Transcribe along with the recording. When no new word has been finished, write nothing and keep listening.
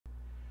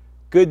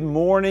Good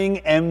morning,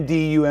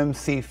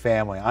 MDUMC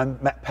family. I'm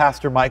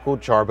Pastor Michael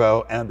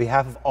Jarbo, and on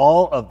behalf of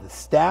all of the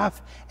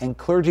staff and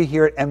clergy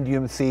here at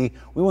MDUMC,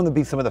 we want to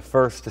be some of the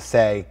first to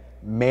say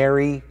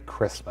Merry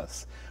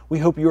Christmas. We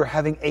hope you are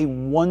having a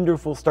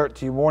wonderful start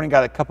to your morning,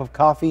 got a cup of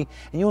coffee,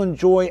 and you'll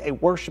enjoy a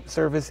worship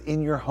service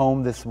in your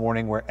home this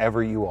morning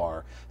wherever you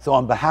are. So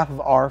on behalf of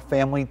our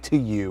family to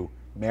you,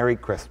 Merry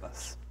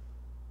Christmas.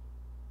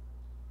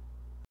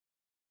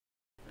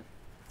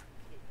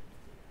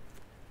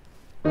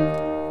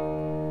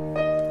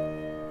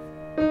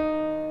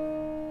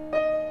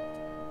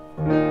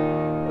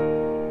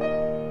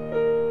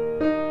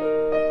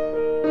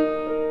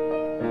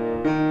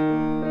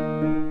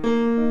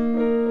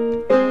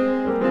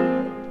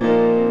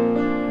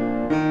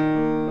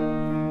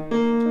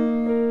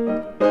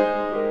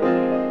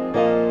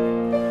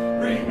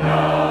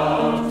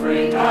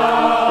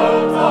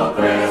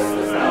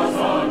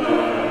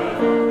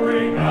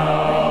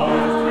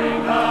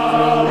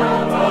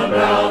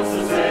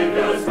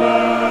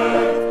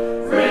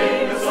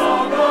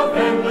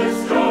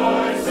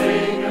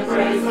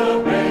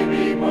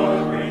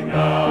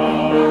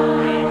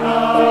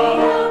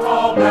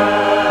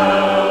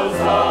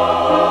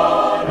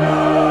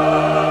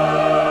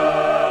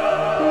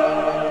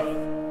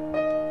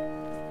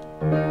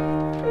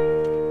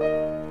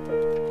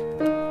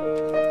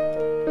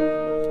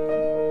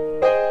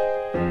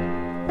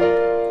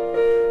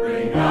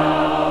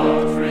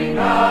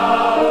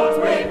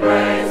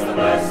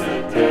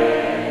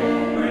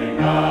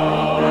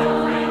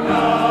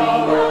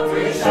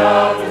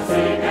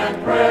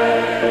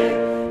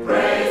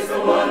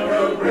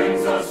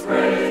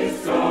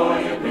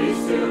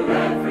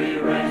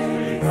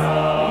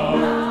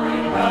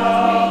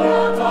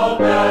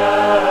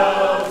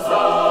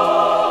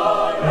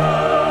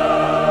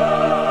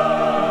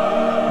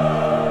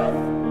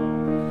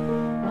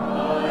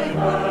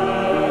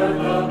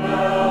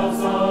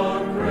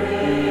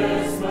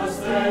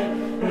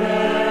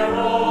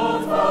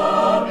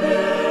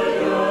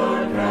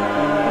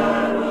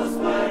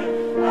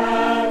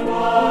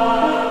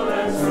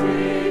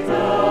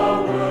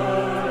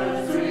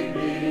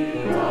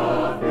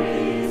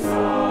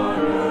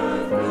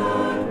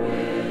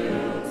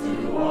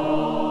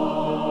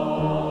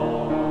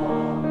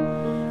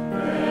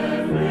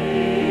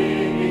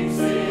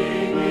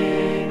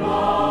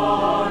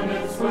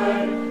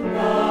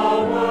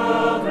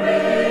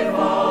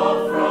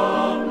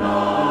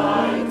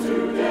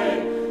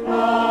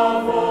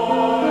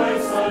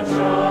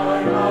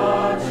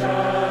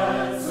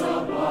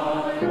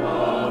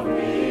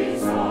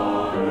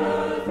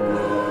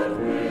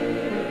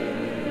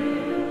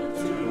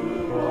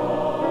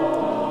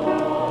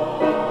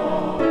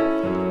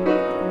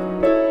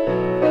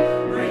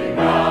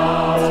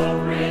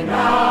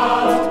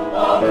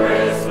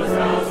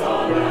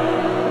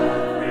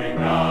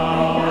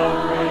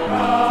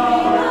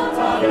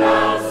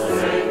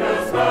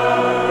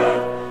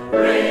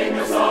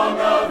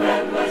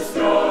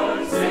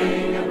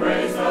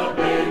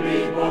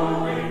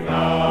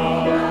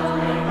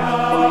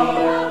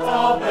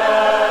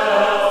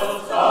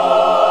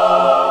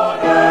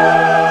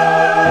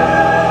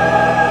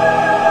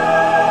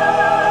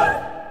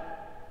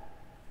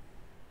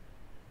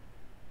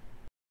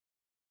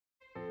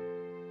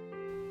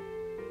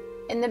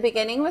 In the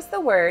beginning was the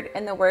Word,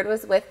 and the Word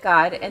was with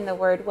God, and the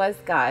Word was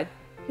God.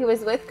 He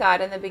was with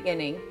God in the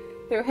beginning.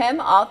 Through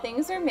him all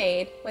things were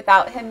made.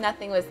 Without him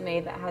nothing was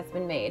made that has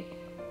been made.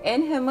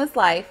 In him was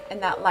life,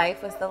 and that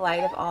life was the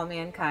light of all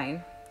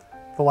mankind.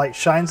 The light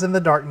shines in the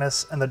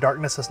darkness, and the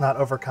darkness has not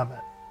overcome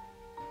it.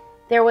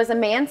 There was a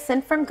man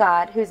sent from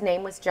God whose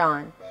name was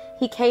John.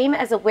 He came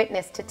as a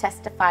witness to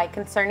testify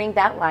concerning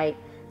that light,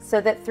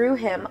 so that through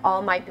him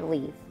all might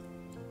believe.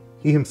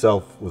 He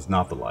himself was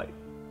not the light.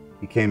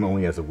 He came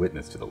only as a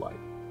witness to the light.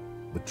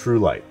 The true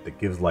light that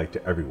gives light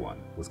to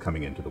everyone was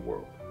coming into the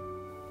world.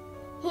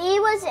 He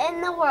was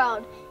in the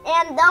world,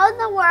 and though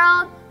the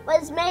world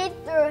was made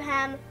through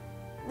him,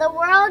 the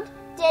world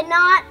did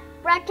not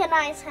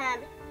recognize him.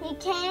 He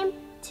came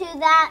to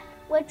that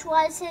which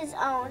was his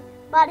own,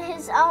 but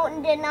his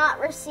own did not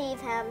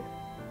receive him.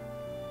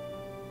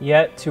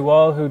 Yet to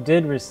all who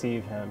did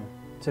receive him,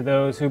 to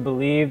those who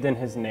believed in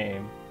his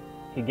name,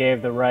 he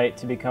gave the right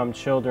to become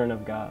children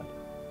of God.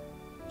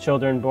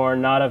 Children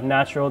born not of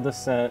natural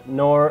descent,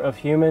 nor of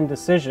human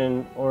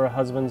decision or a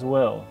husband's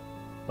will,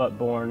 but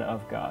born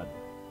of God.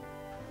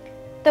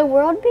 The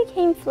Word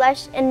became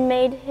flesh and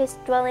made his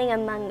dwelling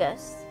among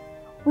us.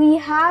 We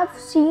have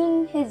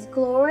seen his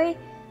glory,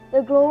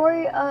 the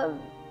glory of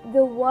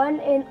the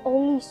one and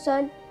only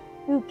Son,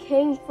 who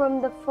came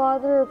from the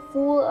Father,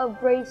 full of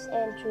grace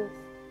and truth.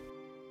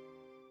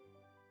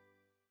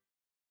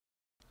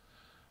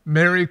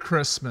 Merry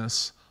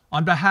Christmas.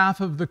 On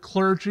behalf of the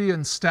clergy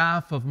and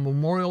staff of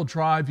Memorial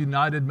Drive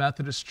United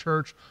Methodist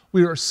Church,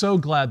 we are so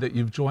glad that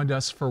you've joined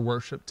us for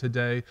worship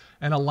today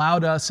and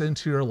allowed us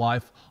into your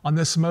life on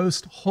this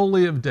most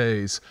holy of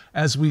days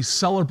as we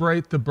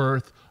celebrate the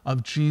birth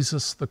of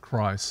Jesus the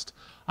Christ.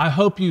 I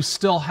hope you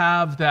still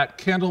have that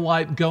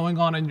candlelight going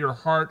on in your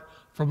heart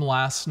from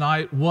last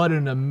night. What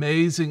an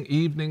amazing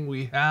evening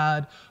we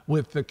had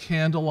with the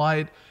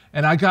candlelight.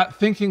 And I got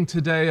thinking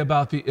today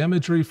about the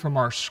imagery from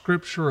our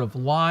scripture of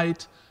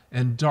light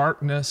and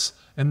darkness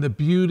and the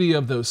beauty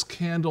of those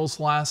candles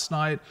last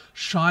night,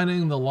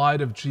 shining the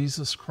light of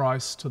Jesus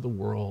Christ to the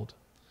world.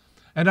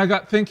 And I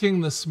got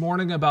thinking this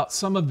morning about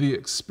some of the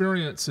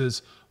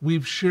experiences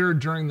we've shared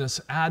during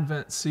this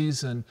Advent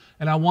season,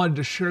 and I wanted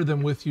to share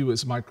them with you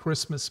as my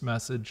Christmas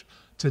message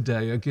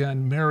today.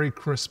 Again, Merry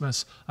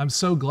Christmas. I'm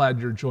so glad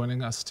you're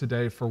joining us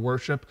today for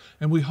worship,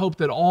 and we hope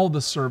that all the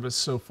service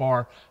so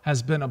far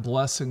has been a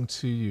blessing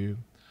to you.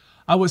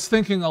 I was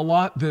thinking a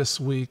lot this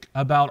week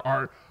about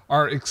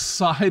our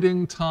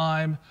exciting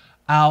time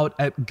out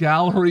at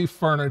Gallery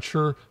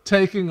Furniture,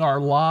 taking our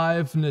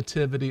live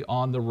nativity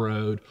on the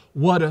road.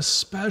 What a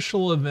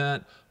special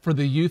event for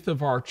the youth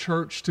of our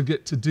church to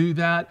get to do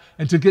that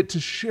and to get to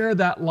share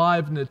that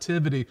live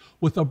nativity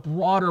with a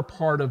broader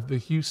part of the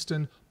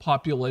Houston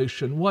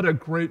population. What a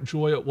great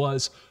joy it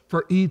was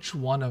for each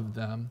one of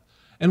them.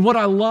 And what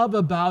I love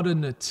about a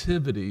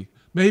nativity,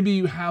 maybe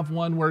you have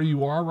one where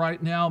you are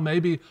right now,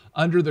 maybe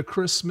under the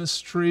Christmas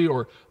tree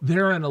or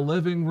there in a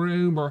living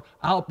room or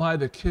out by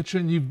the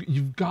kitchen.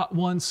 You've got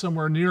one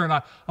somewhere near, and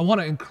I want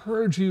to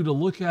encourage you to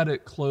look at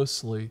it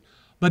closely.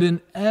 But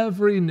in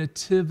every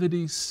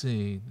nativity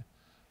scene,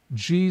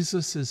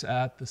 Jesus is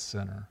at the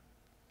center.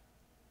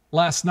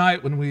 Last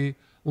night when we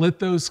lit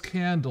those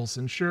candles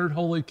and shared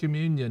Holy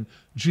Communion,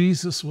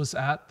 Jesus was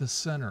at the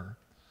center.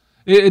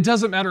 It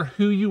doesn't matter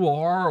who you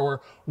are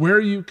or where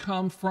you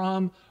come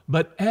from,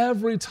 but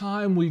every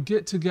time we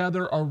get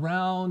together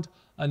around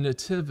a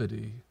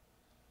nativity,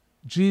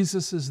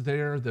 Jesus is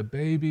there, the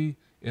baby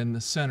in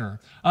the center.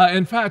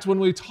 In fact, when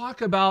we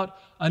talk about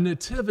a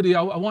nativity,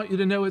 I want you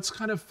to know it's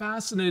kind of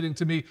fascinating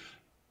to me.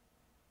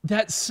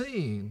 That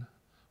scene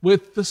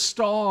with the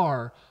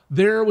star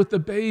there with the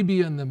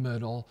baby in the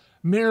middle,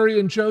 Mary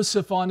and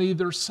Joseph on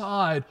either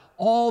side,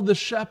 all the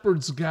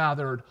shepherds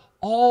gathered,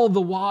 all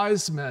the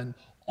wise men,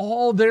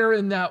 all there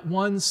in that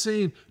one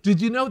scene. Did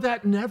you know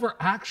that never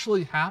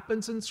actually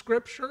happens in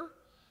Scripture?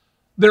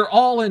 They're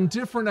all in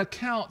different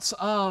accounts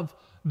of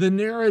the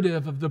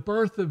narrative of the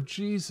birth of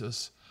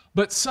Jesus.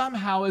 But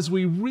somehow, as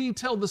we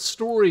retell the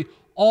story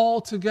all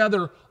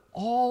together,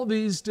 all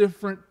these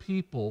different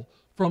people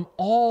from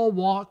all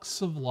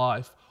walks of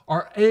life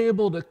are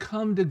able to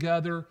come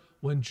together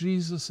when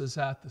Jesus is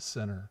at the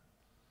center.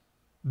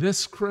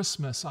 This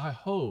Christmas, I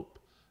hope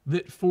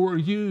that for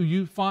you,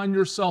 you find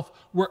yourself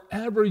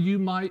wherever you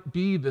might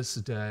be this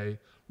day,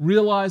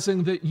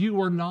 realizing that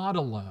you are not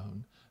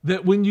alone,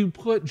 that when you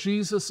put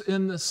Jesus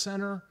in the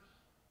center,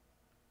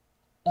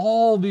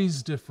 all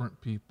these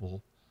different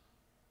people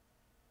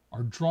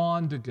are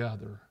drawn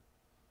together.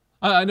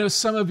 I know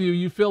some of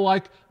you feel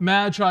like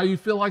magi, you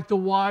feel like the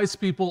wise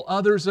people.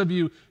 Others of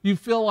you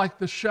feel like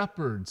the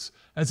shepherds,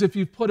 as if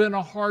you've put in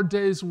a hard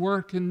day's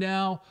work and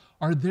now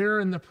are there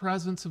in the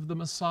presence of the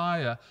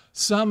Messiah.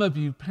 Some of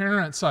you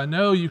parents, I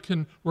know you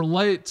can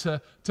relate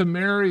to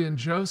Mary and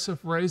Joseph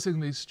raising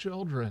these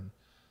children.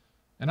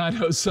 And I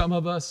know some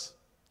of us,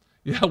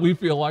 we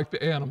feel like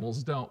the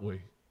animals, don't we?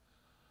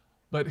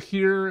 But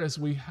here, as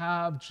we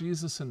have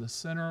Jesus in the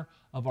center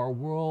of our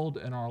world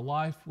and our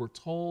life, we're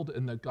told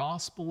in the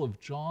Gospel of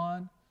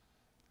John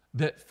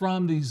that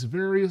from these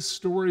various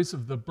stories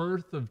of the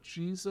birth of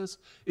Jesus,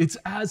 it's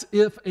as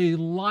if a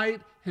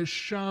light has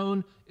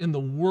shone in the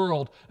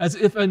world, as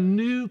if a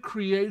new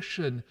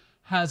creation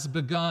has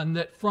begun,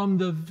 that from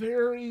the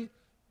very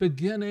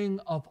beginning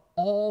of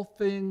all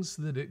things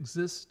that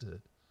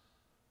existed,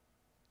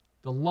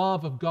 the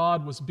love of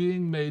God was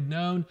being made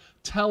known,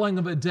 telling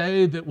of a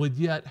day that would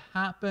yet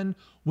happen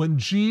when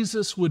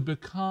Jesus would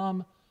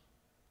become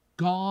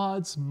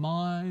God's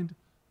mind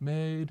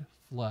made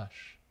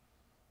flesh.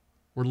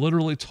 We're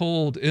literally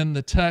told in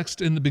the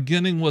text, in the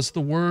beginning was the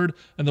Word,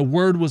 and the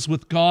Word was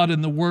with God,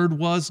 and the Word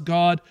was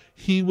God.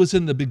 He was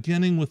in the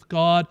beginning with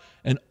God,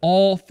 and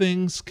all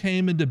things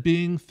came into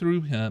being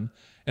through Him.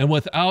 And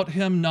without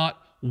Him, not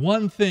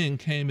one thing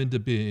came into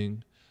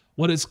being.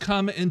 What has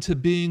come into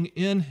being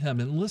in Him.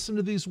 And listen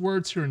to these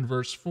words here in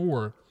verse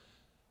 4.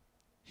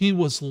 He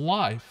was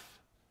life,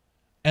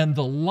 and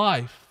the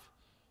life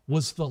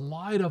was the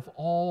light of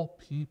all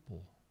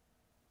people.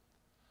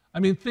 I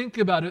mean, think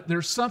about it.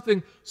 There's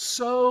something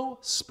so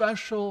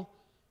special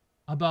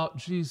about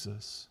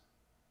Jesus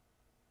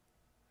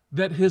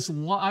that His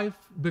life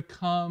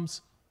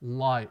becomes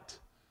light,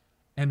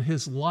 and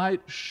His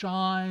light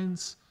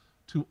shines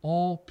to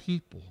all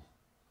people.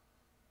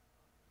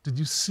 Did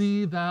you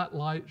see that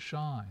light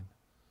shine?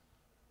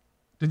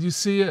 Did you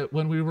see it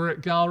when we were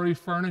at Gallery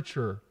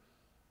Furniture?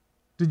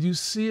 Did you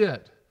see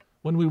it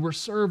when we were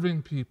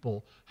serving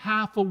people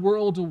half a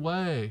world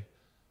away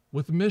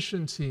with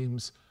mission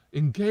teams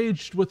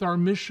engaged with our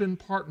mission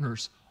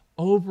partners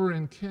over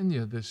in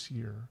Kenya this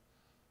year?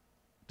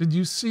 Did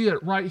you see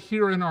it right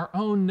here in our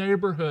own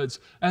neighborhoods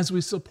as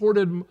we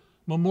supported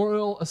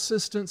Memorial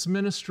Assistance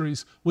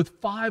Ministries with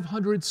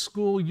 500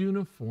 school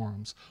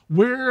uniforms?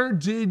 Where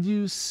did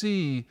you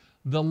see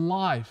the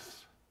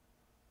life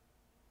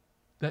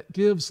that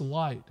gives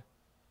light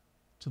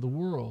to the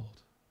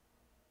world?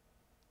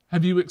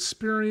 Have you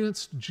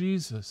experienced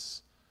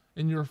Jesus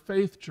in your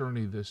faith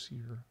journey this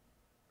year?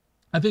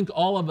 I think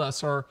all of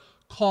us are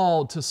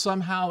called to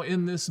somehow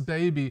in this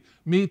baby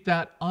meet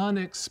that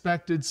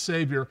unexpected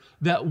Savior,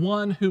 that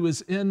one who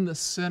is in the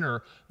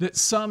center, that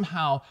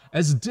somehow,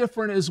 as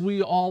different as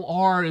we all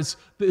are, as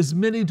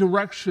many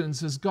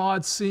directions as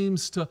God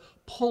seems to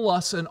pull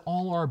us in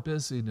all our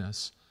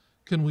busyness,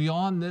 can we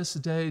on this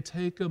day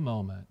take a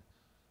moment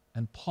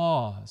and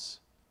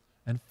pause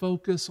and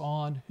focus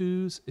on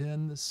who's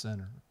in the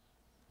center?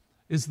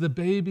 Is the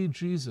baby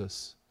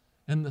Jesus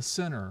in the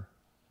center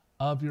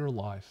of your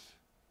life?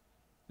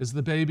 Is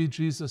the baby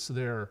Jesus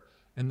there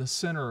in the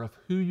center of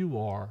who you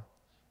are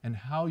and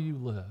how you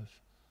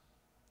live?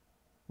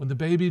 When the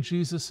baby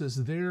Jesus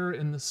is there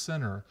in the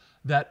center,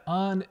 that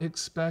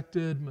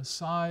unexpected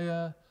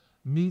Messiah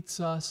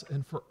meets us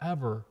and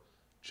forever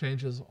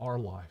changes our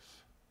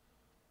life.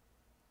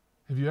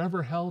 Have you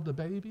ever held a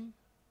baby?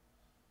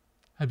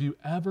 Have you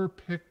ever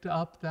picked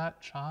up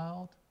that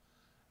child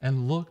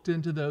and looked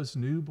into those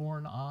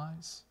newborn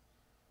eyes?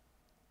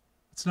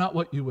 It's not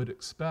what you would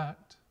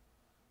expect.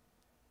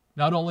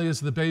 Not only is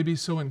the baby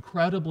so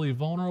incredibly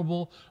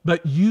vulnerable,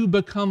 but you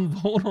become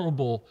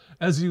vulnerable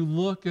as you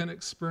look and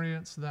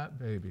experience that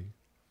baby.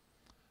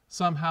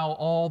 Somehow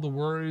all the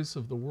worries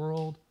of the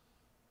world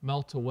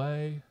melt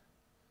away,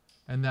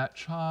 and that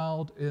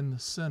child in the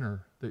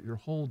center that you're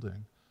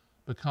holding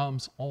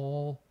becomes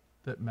all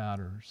that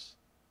matters.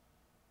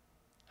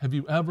 Have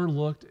you ever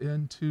looked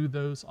into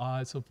those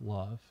eyes of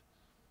love?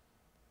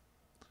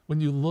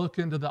 When you look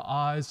into the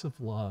eyes of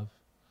love,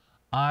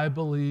 I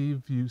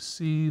believe you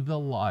see the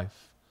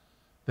life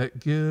that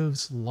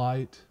gives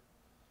light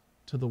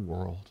to the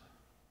world.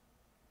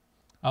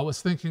 I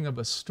was thinking of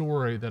a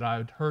story that I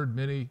had heard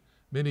many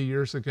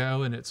years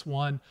ago, and it's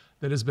one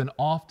that has been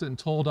often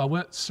told. I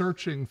went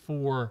searching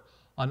for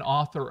an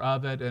author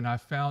of it, and I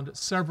found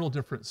several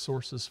different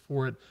sources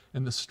for it,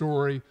 and the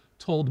story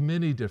told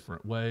many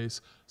different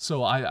ways.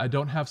 So I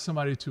don't have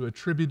somebody to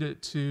attribute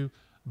it to,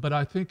 but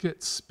I think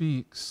it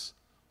speaks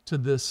to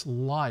this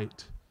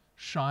light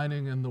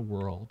shining in the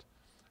world.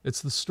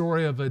 It's the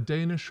story of a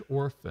Danish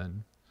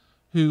orphan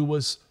who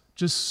was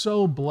just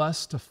so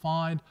blessed to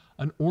find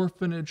an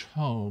orphanage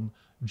home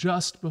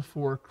just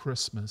before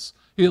Christmas.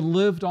 He had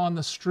lived on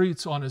the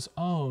streets on his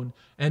own,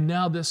 and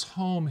now this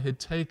home had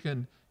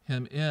taken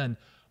him in.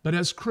 But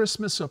as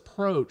Christmas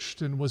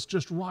approached and was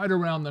just right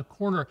around the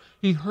corner,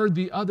 he heard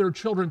the other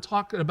children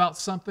talking about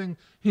something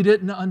he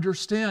didn't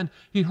understand.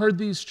 He heard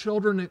these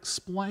children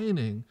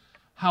explaining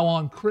how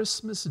on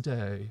Christmas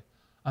Day,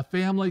 a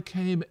family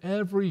came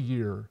every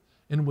year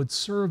and would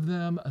serve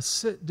them a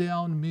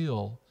sit-down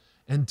meal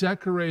and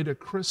decorate a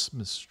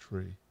Christmas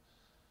tree.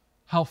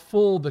 How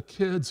full the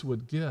kids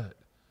would get.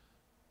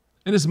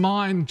 And his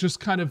mind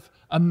just kind of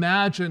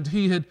imagined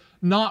he had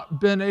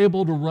not been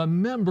able to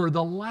remember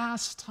the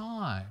last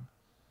time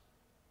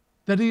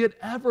that he had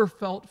ever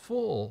felt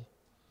full.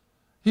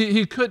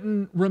 He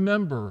couldn't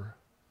remember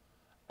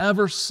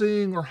ever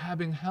seeing or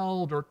having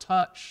held or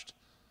touched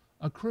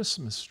a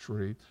Christmas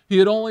tree. He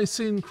had only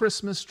seen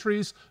Christmas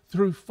trees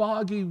through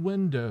foggy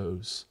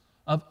windows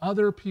of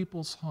other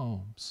people's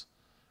homes.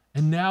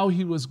 And now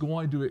he was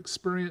going to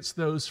experience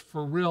those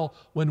for real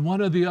when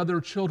one of the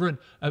other children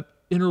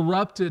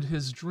interrupted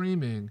his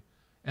dreaming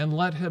and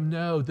let him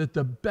know that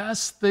the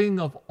best thing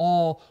of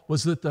all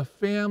was that the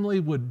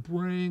family would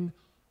bring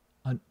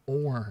an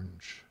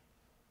orange.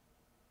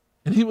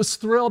 And he was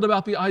thrilled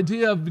about the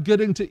idea of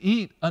getting to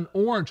eat an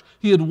orange.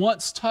 He had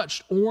once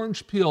touched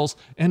orange peels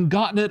and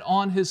gotten it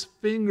on his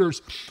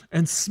fingers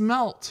and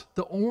smelt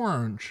the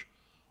orange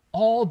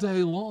all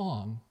day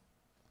long.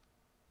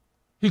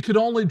 He could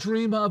only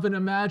dream of and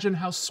imagine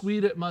how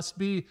sweet it must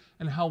be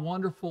and how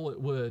wonderful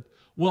it would.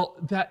 Well,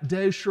 that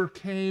day sure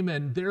came,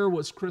 and there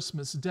was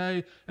Christmas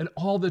Day, and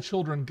all the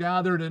children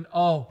gathered, and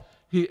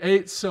he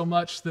ate so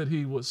much that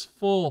he was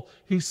full.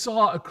 He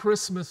saw a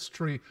Christmas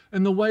tree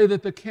and the way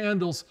that the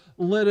candles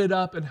lit it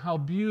up and how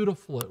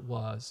beautiful it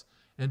was.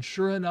 And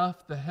sure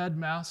enough, the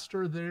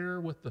headmaster there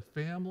with the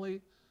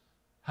family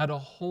had a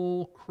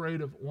whole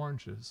crate of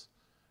oranges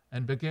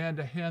and began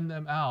to hand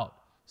them out,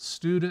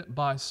 student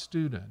by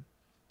student.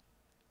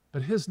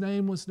 But his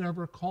name was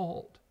never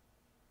called,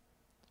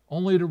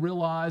 only to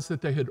realize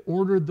that they had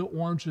ordered the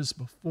oranges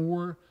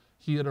before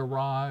he had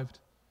arrived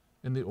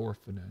in the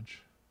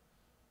orphanage.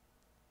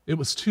 It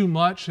was too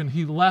much, and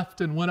he left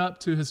and went up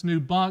to his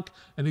new bunk,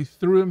 and he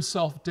threw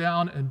himself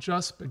down and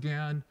just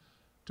began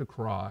to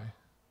cry.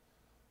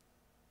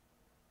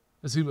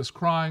 As he was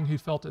crying, he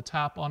felt a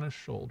tap on his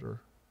shoulder.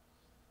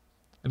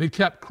 And he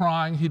kept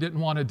crying. He didn't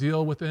want to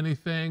deal with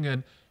anything,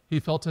 and he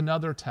felt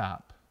another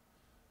tap,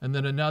 and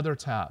then another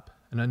tap,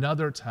 and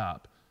another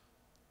tap.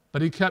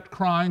 But he kept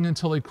crying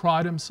until he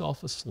cried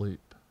himself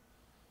asleep.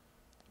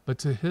 But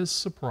to his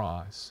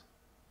surprise,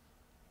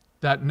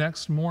 that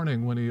next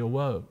morning when he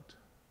awoke,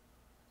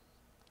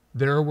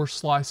 there were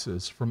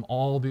slices from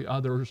all the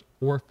other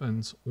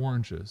orphans'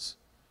 oranges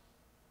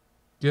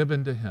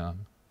given to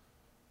him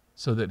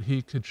so that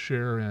he could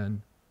share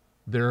in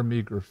their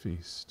meager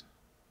feast.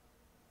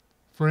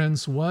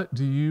 Friends, what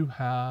do you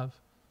have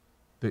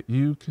that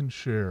you can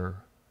share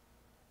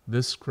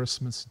this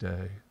Christmas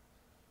day?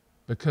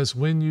 Because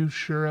when you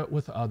share it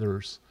with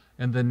others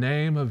in the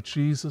name of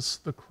Jesus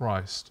the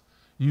Christ,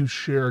 you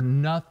share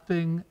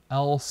nothing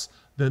else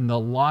than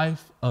the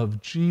life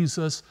of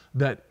Jesus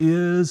that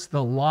is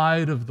the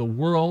light of the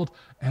world,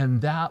 and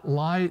that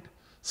light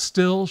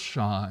still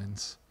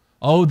shines.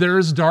 Oh, there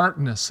is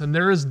darkness, and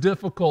there is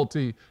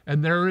difficulty,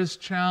 and there is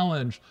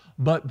challenge,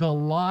 but the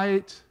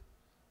light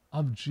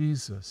of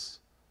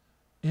Jesus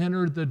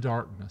entered the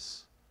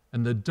darkness,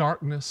 and the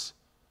darkness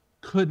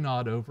could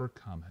not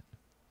overcome it.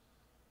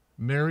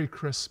 Merry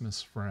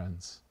Christmas,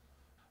 friends.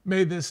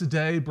 May this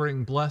day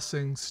bring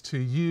blessings to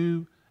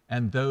you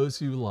and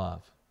those you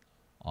love.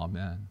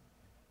 Amen.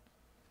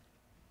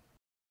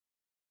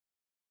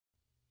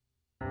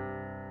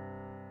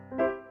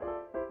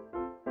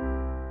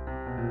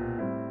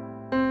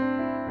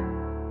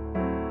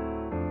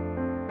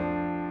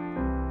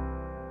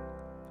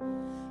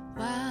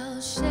 While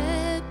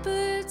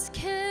shepherds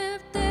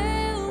kept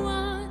their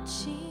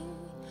watching,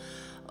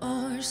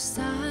 or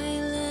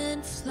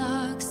silent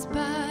flocks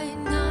by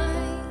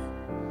night,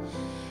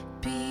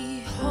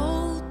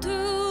 behold,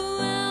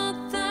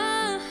 throughout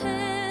the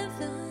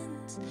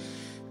heavens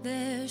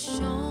there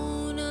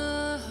shone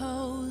a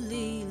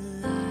holy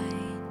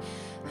light.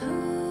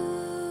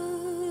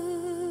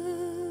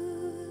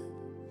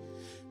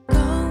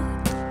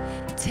 Go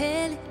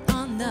tell it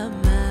on the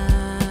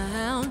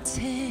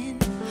mountain,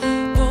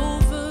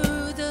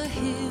 over the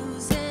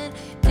hills and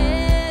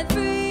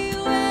everywhere.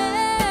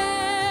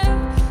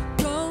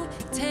 Go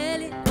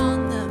tell it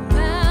on the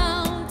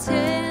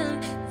mountain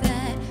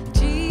that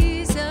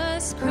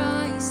Jesus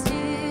Christ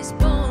is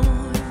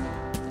born.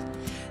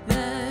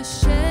 The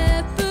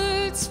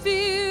shepherds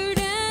feared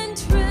and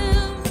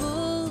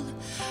trembled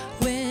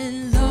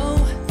when lo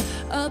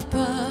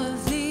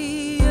above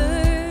the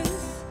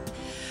earth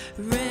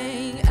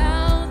rang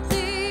out the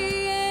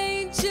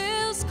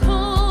angels'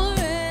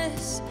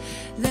 chorus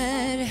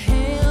that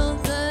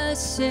hailed the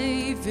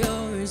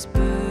Savior's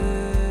birth.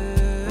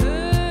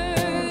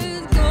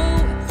 Go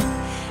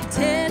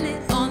tell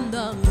it on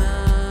the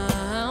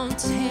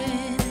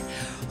mountain,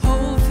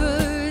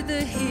 over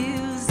the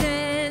hills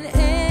and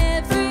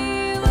everywhere.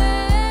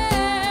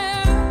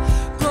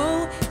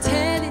 Go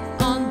tell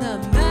it on the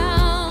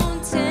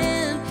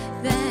mountain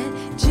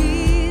that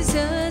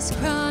Jesus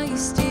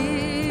Christ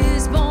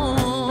is born.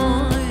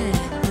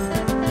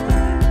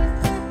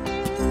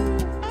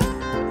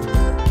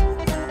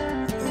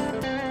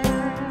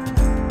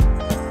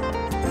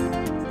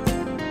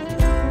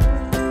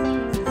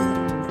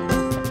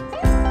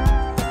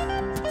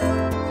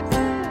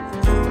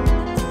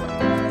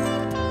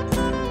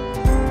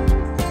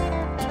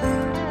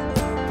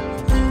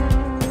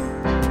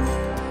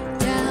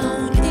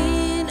 Down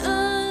in a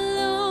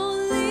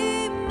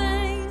lowly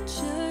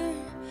manger,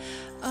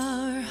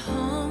 our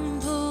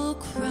humble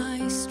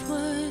Christ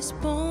was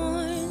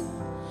born,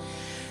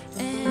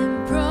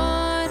 and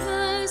brought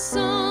us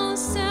all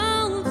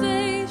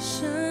salvation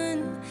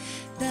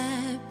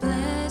that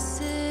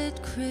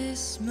blessed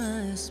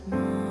Christmas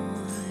morn.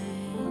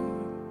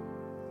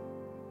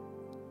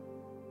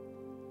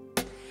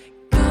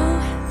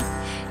 Go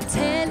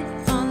tell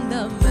it on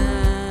the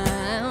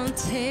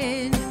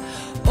mountain,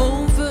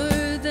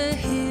 over the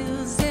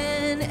hills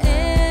and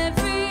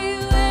everywhere.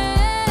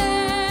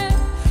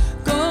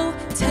 Go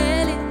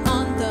tell it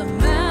on the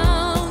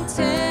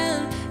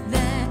mountain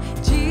that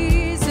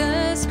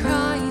Jesus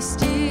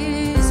Christ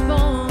is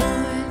born.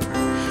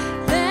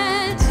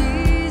 That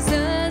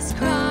Jesus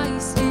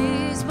Christ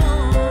is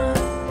born.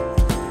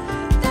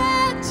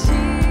 That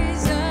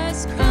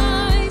Jesus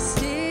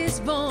Christ is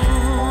born.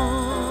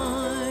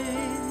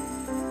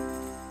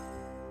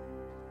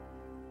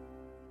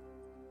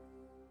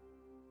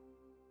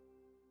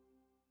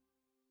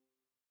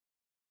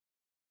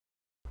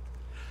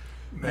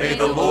 May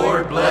the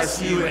Lord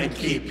bless you and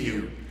keep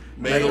you.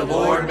 May the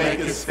Lord make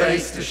his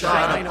face to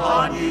shine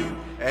upon you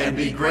and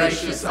be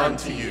gracious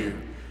unto you.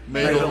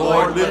 May the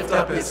Lord lift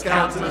up his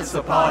countenance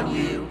upon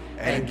you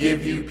and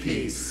give you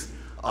peace.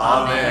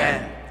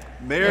 Amen.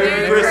 Merry